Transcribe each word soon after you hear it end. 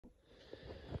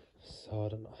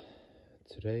Sadhana.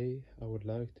 Today I would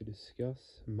like to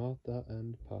discuss Mata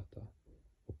and Pata,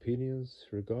 opinions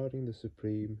regarding the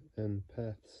Supreme and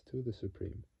paths to the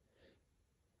Supreme.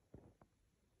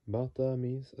 Mata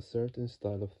means a certain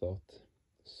style of thought,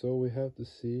 so we have to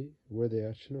see where the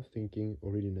action of thinking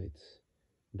originates,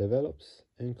 develops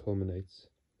and culminates,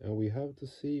 and we have to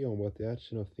see on what the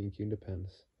action of thinking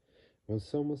depends. When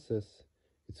someone says,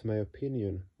 "It's my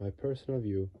opinion, my personal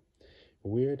view,"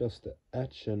 where does the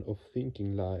action of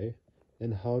thinking lie,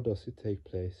 and how does it take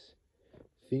place?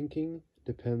 Thinking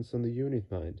depends on the unit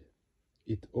mind.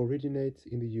 It originates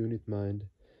in the unit mind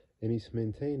and is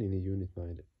maintained in the unit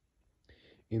mind.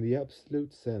 In the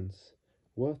absolute sense,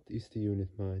 what is the unit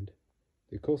mind?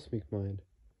 The cosmic mind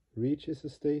reaches a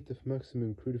state of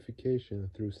maximum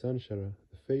crudification through sanchara,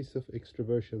 the phase of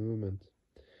extraversial movement,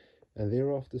 and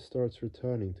thereafter starts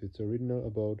returning to its original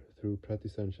abode through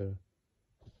pratisanchara,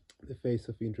 the phase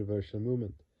of introversial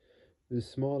movement. The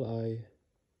small I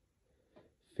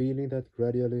feeling that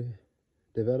gradually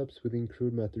develops within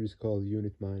crude matter is called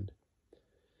unit mind.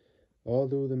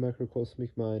 Although the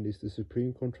macrocosmic mind is the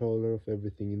supreme controller of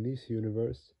everything in this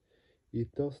universe,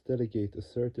 it does delegate a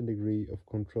certain degree of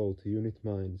control to unit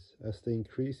minds as they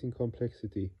increase in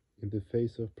complexity in the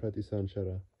phase of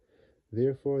pratisanchara.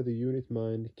 Therefore, the unit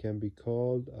mind can be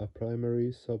called a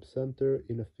primary subcenter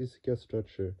in a physical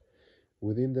structure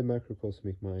within the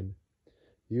macrocosmic mind.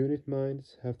 Unit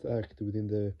minds have to act within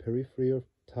the periphery of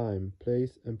time,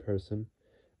 place, and person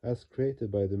as created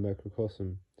by the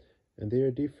macrocosm, and their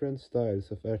different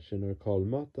styles of action are called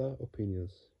mata,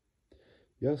 opinions.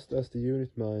 Just as the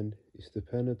unit mind is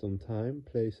dependent on time,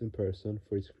 place, and person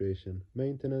for its creation,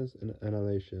 maintenance, and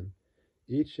annihilation,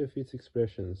 each of its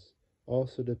expressions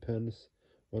also depends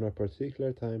on a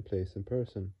particular time, place, and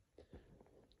person.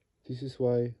 This is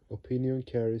why opinion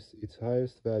carries its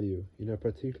highest value in a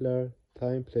particular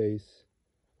time, place,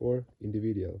 or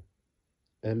individual,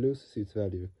 and loses its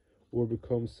value, or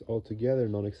becomes altogether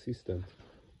non-existent,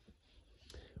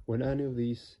 when any of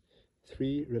these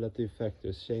three relative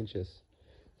factors changes.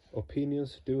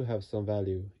 Opinions do have some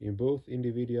value in both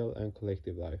individual and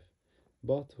collective life,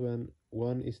 but when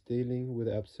one is dealing with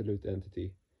the absolute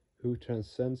entity, who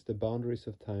transcends the boundaries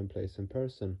of time, place, and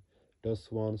person,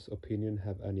 does one's opinion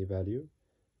have any value?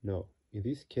 No. In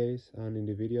this case, an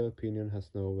individual opinion has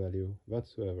no value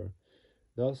whatsoever.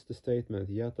 Thus, the statement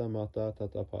yata mata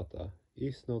tata pata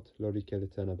is not logically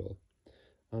tenable.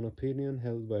 An opinion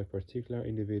held by a particular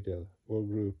individual or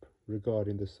group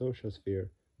regarding the social sphere,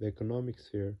 the economic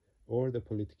sphere, or the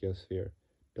political sphere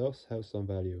does have some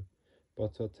value,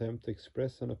 but to attempt to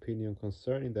express an opinion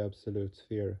concerning the absolute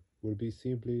sphere would be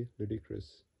simply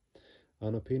ludicrous.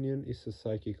 An opinion is a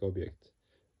psychic object.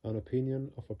 An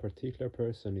opinion of a particular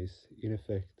person is, in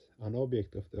effect, an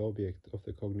object of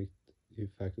the cognitive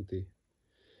faculty.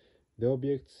 The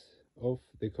objects of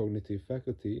the cognitive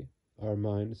faculty are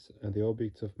minds, and the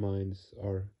objects of minds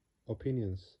are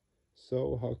opinions.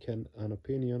 So how can an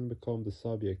opinion become the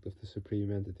subject of the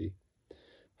supreme entity?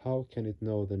 How can it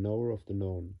know the knower of the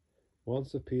known?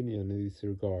 One's opinion in this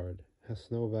regard has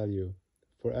no value.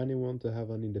 For anyone to have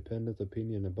an independent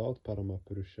opinion about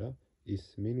Paramapurusha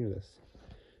is meaningless.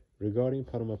 Regarding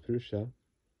Paramapurusha,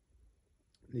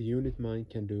 the unit mind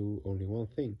can do only one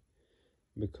thing: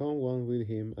 become one with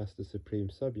him as the supreme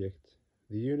subject.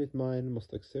 The unit mind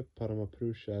must accept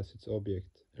Paramapurusha as its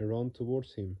object and run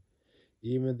towards him.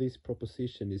 Even this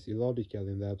proposition is illogical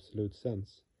in the absolute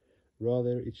sense.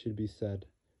 Rather, it should be said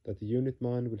that the unit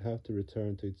mind will have to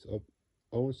return to its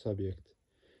own subject.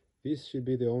 This should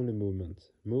be the only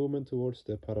movement towards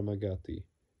the Paramagati,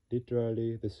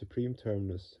 literally the supreme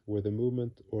terminus, where the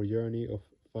movement or journey of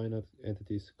finite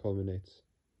entities culminates.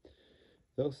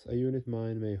 Thus, a unit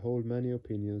mind may hold many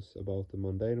opinions about the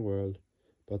mundane world,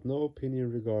 but no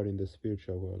opinion regarding the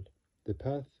spiritual world. The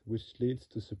path which leads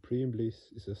to supreme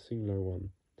bliss is a singular one.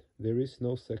 There is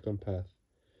no second path.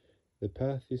 The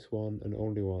path is one and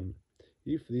only one.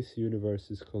 If this universe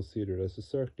is considered as a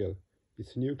circle,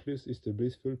 its nucleus is the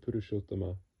blissful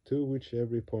Purushottama, to which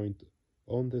every point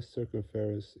on the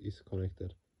circumference is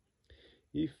connected.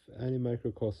 If any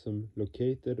microcosm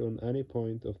located on any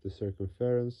point of the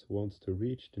circumference wants to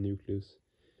reach the nucleus,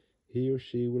 he or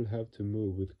she will have to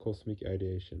move with cosmic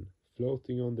ideation,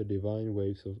 floating on the divine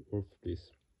waves of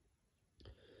bliss.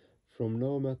 From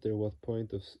no matter what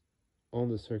point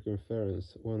on the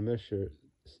circumference one measures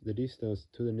the distance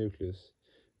to the nucleus,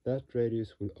 that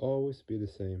radius will always be the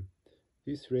same.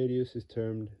 This radius is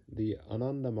termed the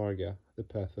Ananda Marga, the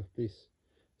path of bliss.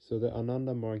 So the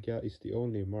Ananda Marga is the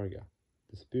only Marga.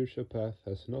 The spiritual path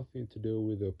has nothing to do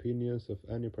with the opinions of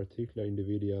any particular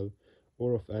individual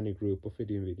or of any group of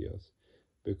individuals,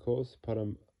 because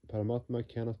Paramatma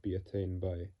cannot be attained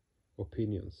by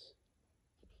opinions.